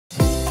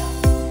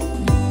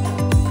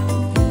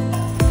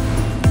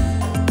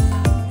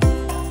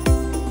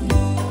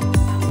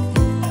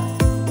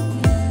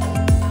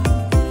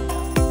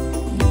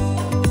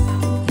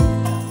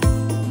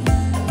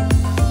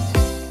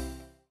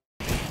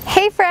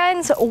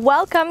friends,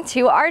 welcome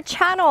to our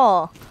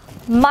channel.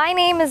 My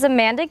name is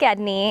Amanda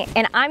Gedney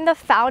and I'm the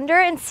founder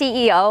and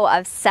CEO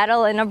of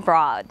Settle In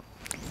Abroad.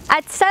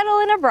 At Settle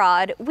In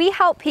Abroad, we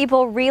help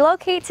people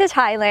relocate to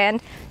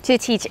Thailand to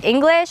teach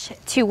English,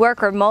 to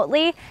work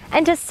remotely,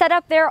 and to set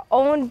up their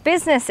own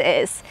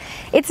businesses.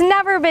 It's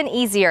never been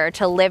easier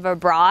to live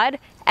abroad,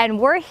 and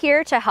we're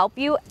here to help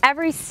you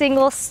every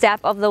single step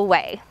of the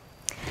way.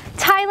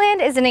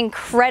 Thailand is an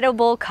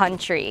incredible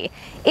country.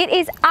 It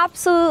is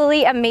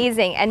absolutely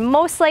amazing and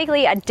most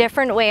likely a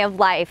different way of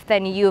life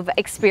than you've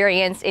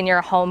experienced in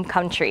your home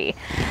country.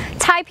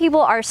 Thai people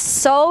are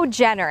so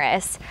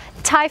generous.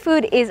 Thai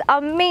food is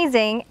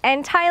amazing,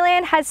 and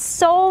Thailand has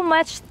so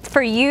much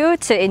for you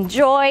to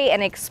enjoy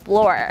and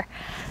explore.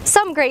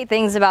 Some great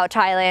things about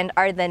Thailand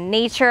are the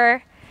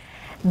nature,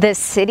 the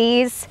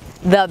cities,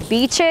 the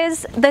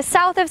beaches. The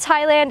south of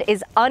Thailand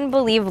is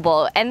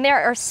unbelievable, and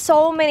there are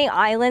so many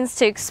islands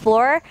to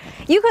explore.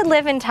 You could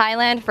live in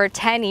Thailand for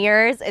 10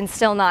 years and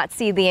still not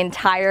see the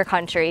entire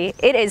country.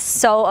 It is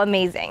so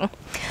amazing.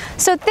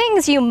 So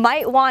things you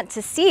might want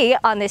to see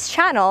on this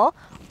channel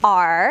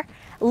are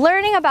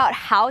learning about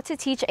how to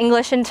teach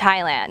English in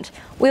Thailand.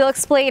 We'll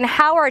explain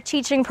how our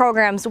teaching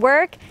programs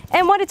work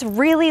and what it's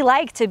really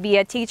like to be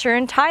a teacher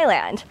in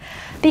Thailand.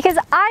 Because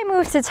I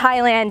moved to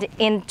Thailand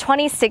in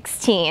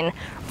 2016,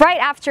 right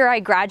after I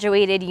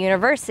graduated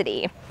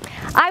university.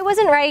 I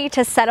wasn't ready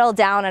to settle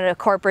down at a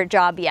corporate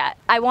job yet.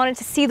 I wanted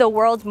to see the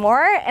world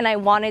more and I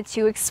wanted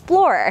to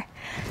explore.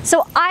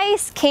 So I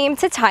came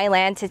to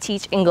Thailand to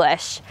teach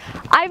English.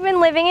 I've been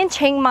living in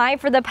Chiang Mai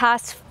for the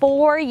past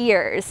 4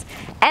 years,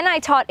 and I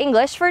taught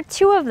English for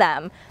 2 of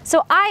them.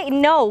 So I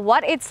know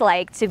what it's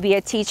like to be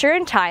a teacher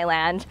in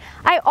Thailand.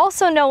 I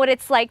also know what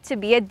it's like to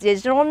be a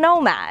digital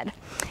nomad.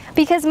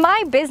 Because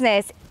my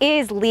business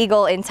is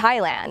legal in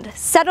Thailand.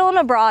 Settle In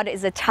Abroad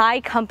is a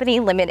Thai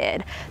company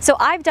limited. So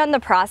I've done the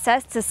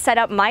process to set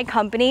up my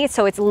company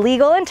so it's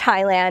legal in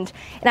Thailand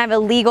and I have a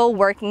legal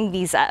working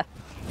visa.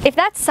 If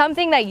that's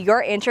something that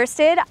you're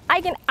interested,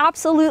 I can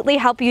absolutely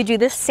help you do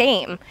the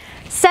same.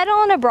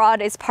 Settle In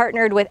Abroad is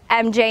partnered with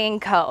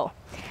MJ & Co.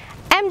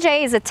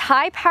 MJ is a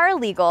Thai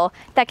paralegal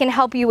that can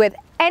help you with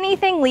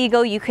anything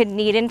legal you could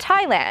need in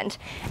Thailand.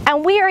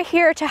 And we are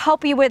here to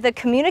help you with the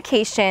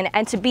communication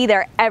and to be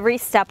there every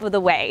step of the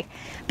way.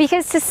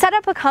 Because to set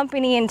up a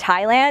company in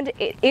Thailand,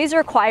 it is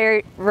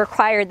required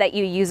that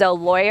you use a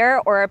lawyer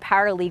or a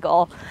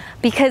paralegal,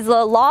 because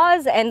the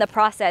laws and the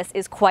process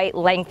is quite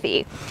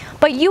lengthy.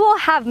 But you will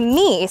have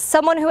me,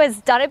 someone who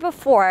has done it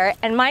before,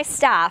 and my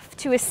staff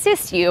to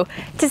assist you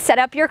to set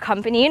up your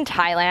company in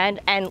Thailand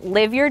and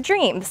live your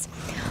dreams.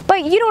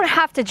 But you don't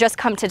have to just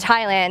come to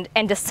Thailand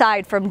and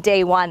decide from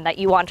day one that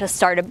you want to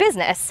start a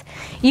business.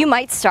 You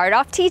might start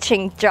off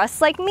teaching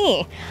just like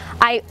me.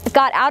 I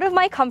got out of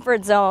my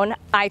comfort zone.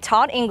 I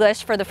taught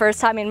English for the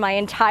first time in my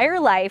entire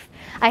life.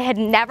 I had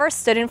never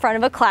stood in front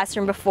of a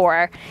classroom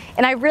before,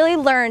 and I really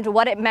learned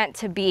what it meant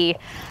to be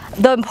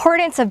the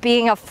importance of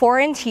being a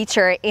foreign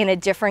teacher in a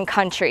different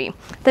country.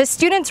 The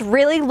students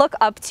really look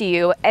up to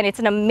you, and it's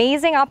an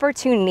amazing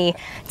opportunity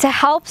to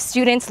help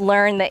students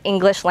learn the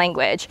English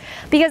language,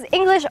 because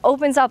English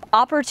opens up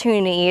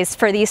opportunities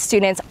for these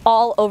students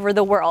all over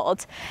the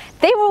world.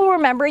 They will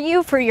remember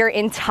you for your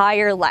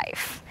entire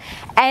life.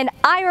 And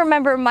I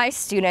remember my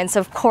students,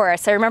 of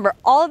course. I remember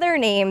all their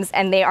names,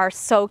 and they are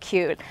so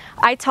cute.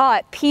 I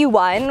taught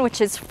P1,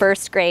 which is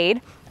first grade.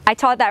 I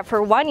taught that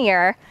for 1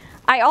 year.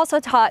 I also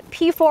taught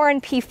P4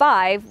 and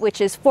P5,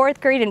 which is 4th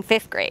grade and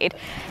 5th grade.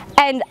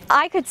 And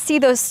I could see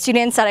those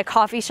students at a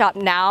coffee shop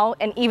now,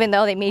 and even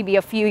though they may be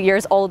a few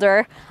years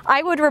older,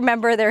 I would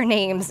remember their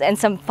names and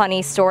some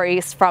funny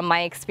stories from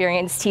my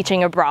experience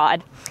teaching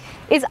abroad.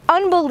 It's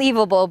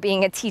unbelievable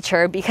being a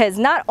teacher, because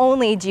not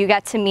only do you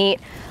get to meet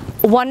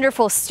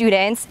wonderful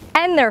students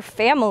and their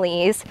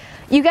families,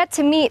 you get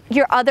to meet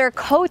your other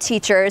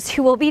co-teachers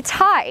who will be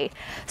Thai.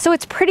 So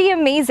it's pretty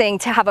amazing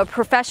to have a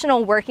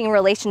professional working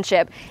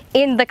relationship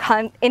in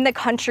the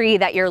country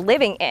that you're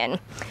living in.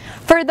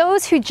 For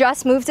those who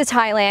just moved to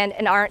Thailand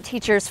and aren't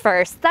teachers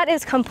first, that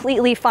is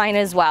completely fine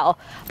as well.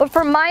 But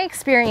from my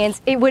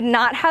experience, it would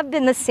not have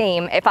been the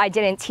same if I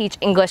didn't teach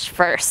English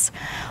first.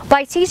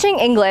 By teaching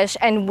English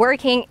and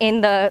working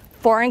in the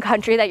foreign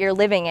country that you're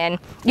living in,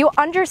 you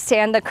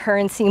understand the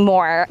currency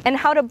more and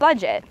how to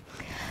budget.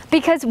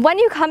 Because when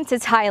you come to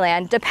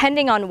Thailand,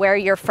 depending on where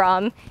you're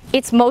from,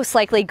 it's most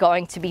likely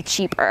going to be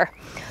cheaper.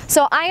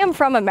 So I am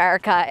from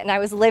America and I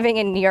was living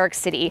in New York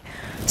City.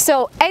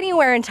 So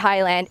anywhere in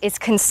Thailand is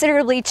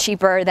considerably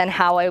cheaper than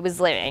how I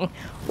was living.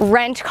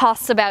 Rent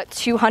costs about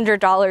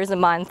 $200 a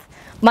month.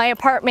 My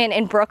apartment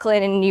in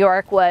Brooklyn in New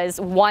York was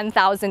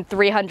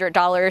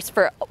 $1,300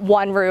 for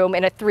 1 room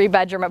in a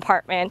 3-bedroom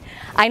apartment.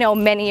 I know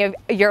many of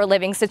your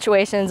living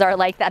situations are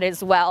like that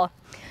as well.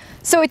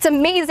 So it's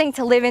amazing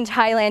to live in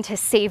Thailand, to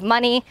save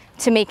money,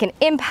 to make an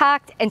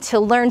impact, and to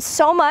learn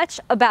so much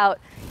about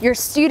your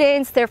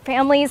students, their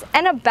families,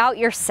 and about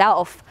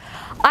yourself.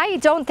 I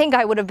don't think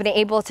I would have been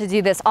able to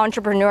do this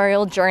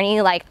entrepreneurial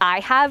journey like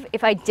I have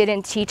if I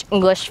didn't teach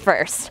English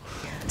first.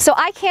 So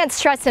I can't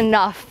stress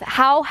enough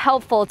how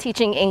helpful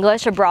teaching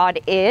English abroad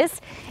is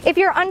if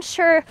you're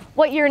unsure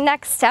what your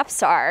next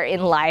steps are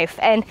in life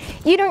and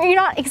you're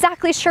not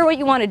exactly sure what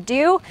you want to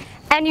do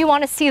and you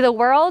want to see the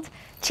world.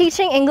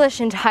 Teaching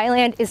English in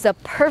Thailand is the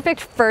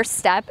perfect first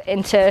step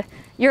into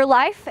your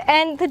life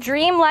and the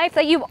dream life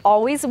that you've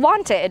always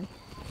wanted.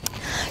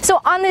 So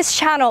on this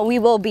channel, we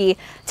will be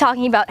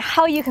talking about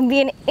how you can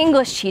be an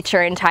English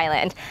teacher in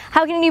Thailand,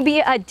 how can you be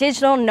a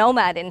digital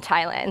nomad in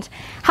Thailand,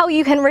 how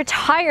you can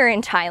retire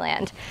in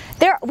Thailand.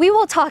 We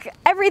will talk,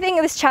 everything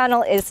in this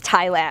channel is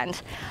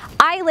Thailand.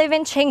 I live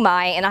in Chiang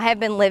Mai and I have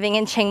been living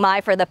in Chiang Mai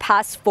for the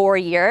past 4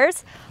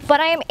 years, but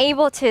I am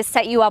able to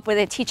set you up with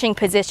a teaching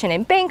position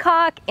in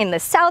Bangkok, in the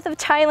south of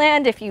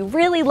Thailand. If you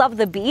really love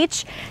the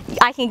beach,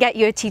 I can get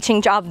you a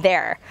teaching job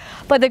there.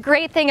 But the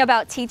great thing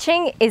about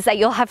teaching is that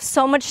you'll have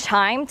so much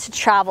time to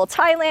travel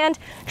Thailand,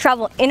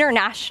 travel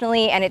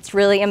internationally, and it's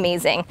really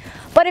amazing.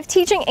 But if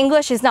teaching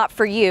English is not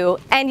for you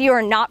and you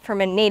are not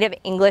from a native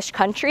English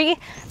country,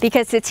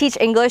 because to teach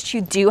English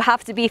you do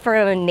have to be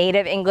from a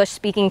native English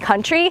speaking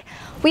country,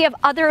 we have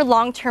other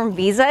long-term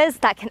visas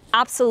that can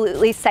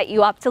absolutely set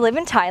you up to live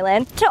in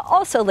Thailand to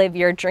also live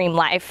your dream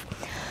life.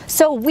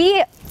 So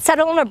we,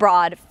 Settle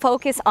Abroad,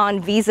 focus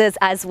on visas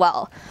as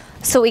well.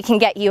 So we can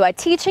get you a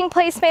teaching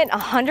placement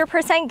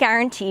 100%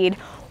 guaranteed,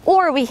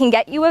 or we can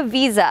get you a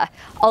visa,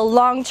 a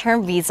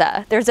long-term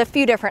visa. There's a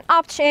few different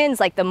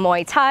options like the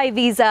Muay Thai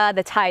visa,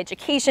 the Thai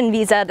education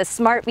visa, the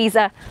Smart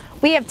visa.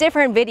 We have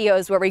different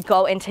videos where we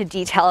go into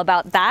detail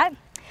about that.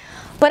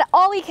 But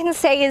all we can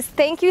say is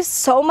thank you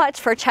so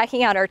much for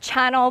checking out our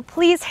channel.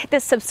 Please hit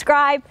the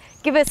subscribe,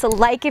 give us a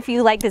like if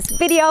you like this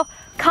video.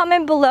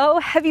 Comment below,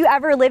 have you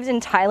ever lived in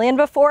Thailand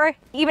before?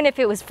 Even if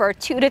it was for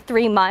 2 to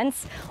 3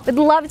 months. We'd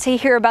love to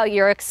hear about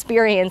your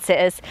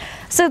experiences.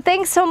 So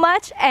thanks so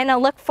much, and I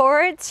look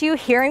forward to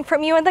hearing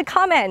from you in the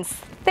comments.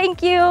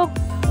 Thank you.